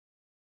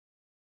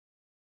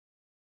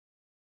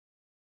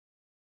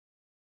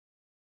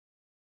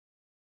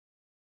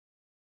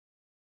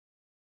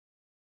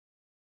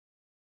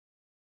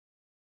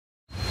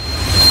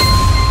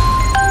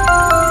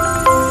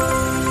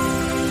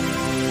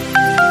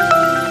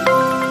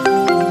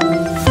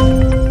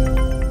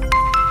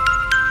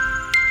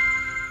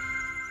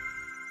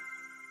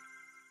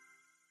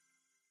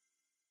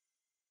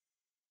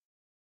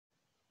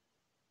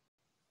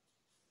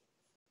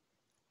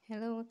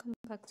welcome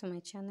back to my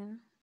channel.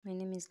 My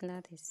name is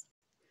Gladys.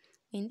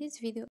 In this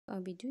video,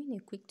 I'll be doing a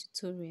quick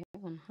tutorial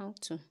on how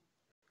to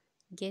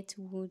get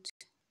wood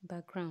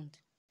background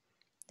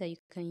that you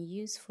can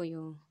use for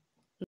your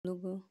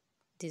logo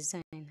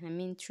design.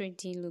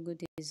 3D logo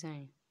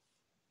design.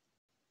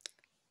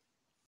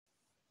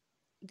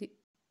 The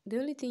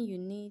only thing you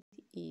need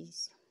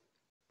is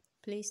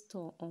Play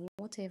Store or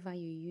whatever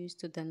you use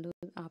to download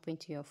app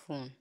into your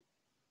phone.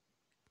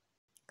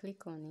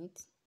 Click on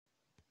it.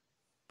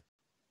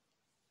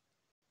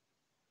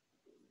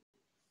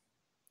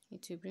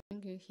 It will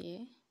bring you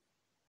here.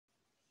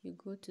 You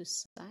go to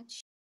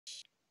search.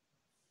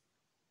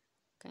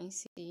 Can you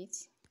see it?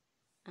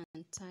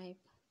 And type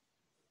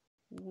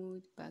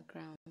wood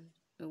background,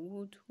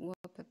 wood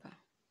wallpaper.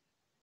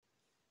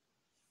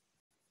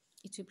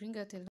 It will bring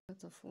out a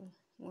lot of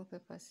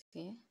wallpapers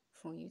here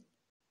for you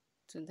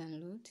to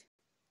download.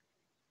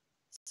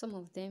 Some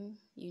of them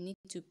you need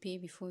to pay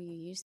before you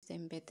use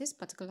them, but this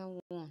particular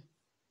one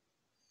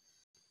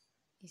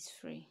is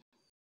free.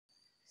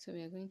 So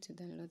we are going to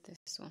download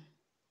this one.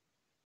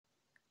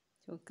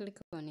 So click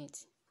on it.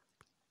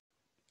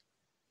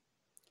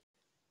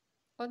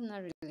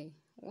 Ordinarily,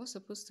 what's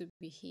supposed to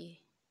be here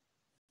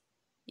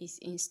is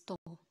install,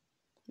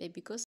 but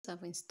because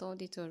I've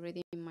installed it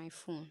already in my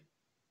phone,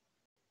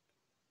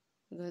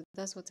 because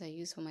that's what I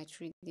use for my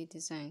 3D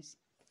designs.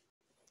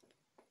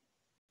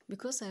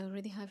 Because I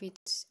already have it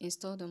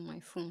installed on my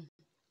phone,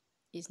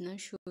 it's now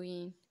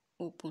showing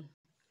open.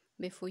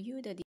 But for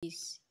you that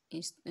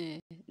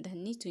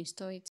need to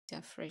install it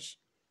afresh,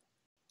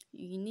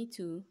 you need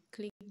to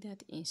click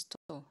that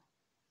install.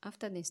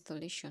 After the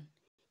installation,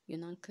 you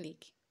now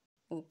click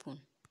open.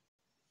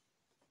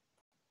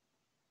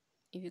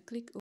 If you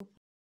click open,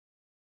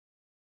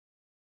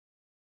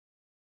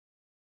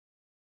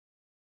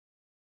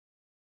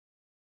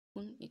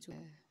 it will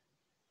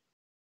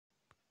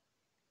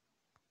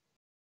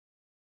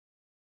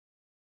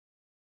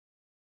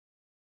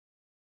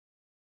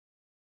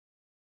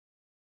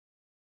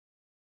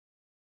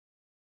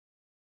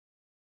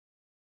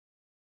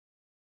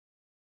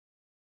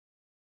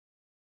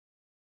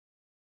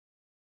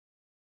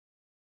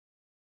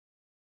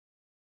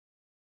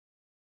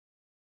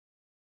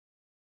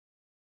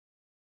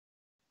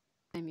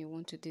time you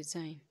want to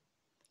design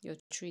your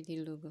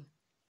 3D logo.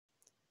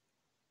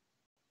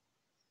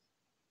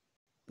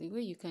 The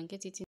way you can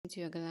get it into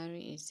your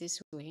gallery is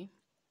this way.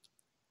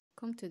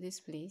 Come to this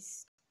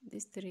place,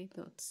 these three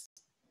dots.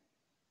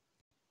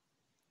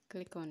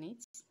 Click on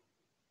it.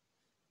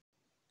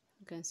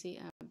 You can see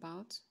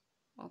about,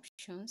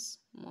 options,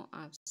 more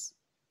apps.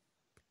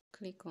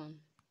 Click on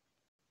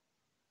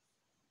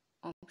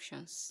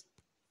options.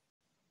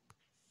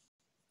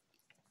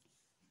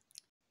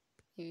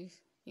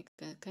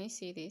 Can you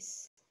see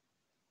this?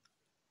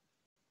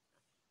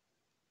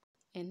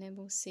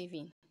 Enable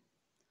saving.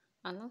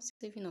 Allow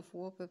saving of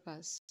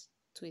wallpapers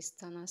to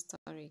external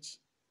storage.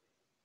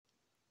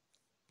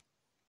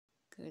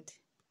 Good.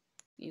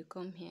 You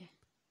come here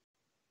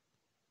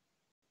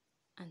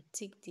and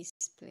tick this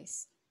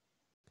place.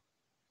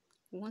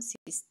 Once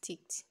it's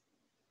ticked,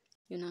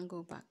 you now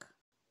go back.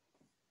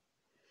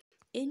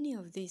 Any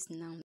of these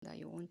now that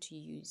you want to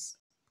use,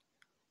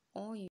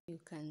 all you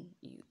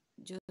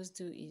just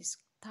do is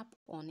tap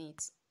on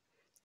it.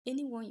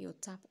 Anyone you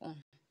tap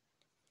on,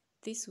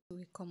 this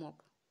will come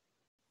up.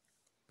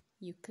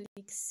 You click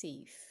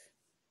save.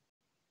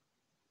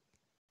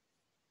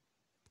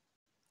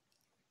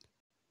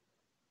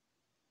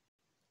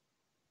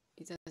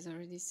 It has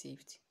already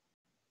saved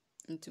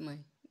into my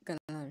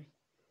gallery.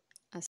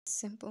 As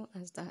simple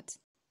as that.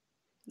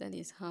 That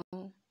is how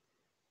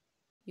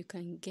you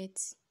can get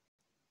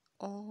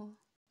all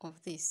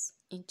of this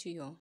into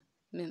your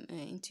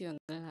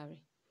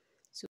gallery.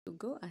 So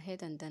go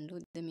ahead and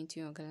download them into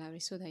your gallery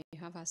so that you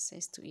have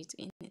access to it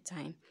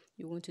anytime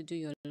you want to do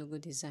your logo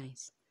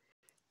designs.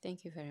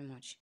 Thank you very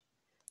much,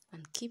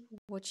 and keep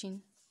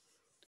watching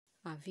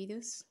our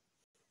videos.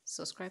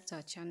 Subscribe to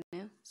our channel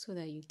so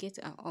that you get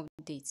our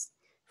updates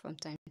from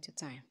time to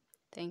time.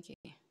 Thank you.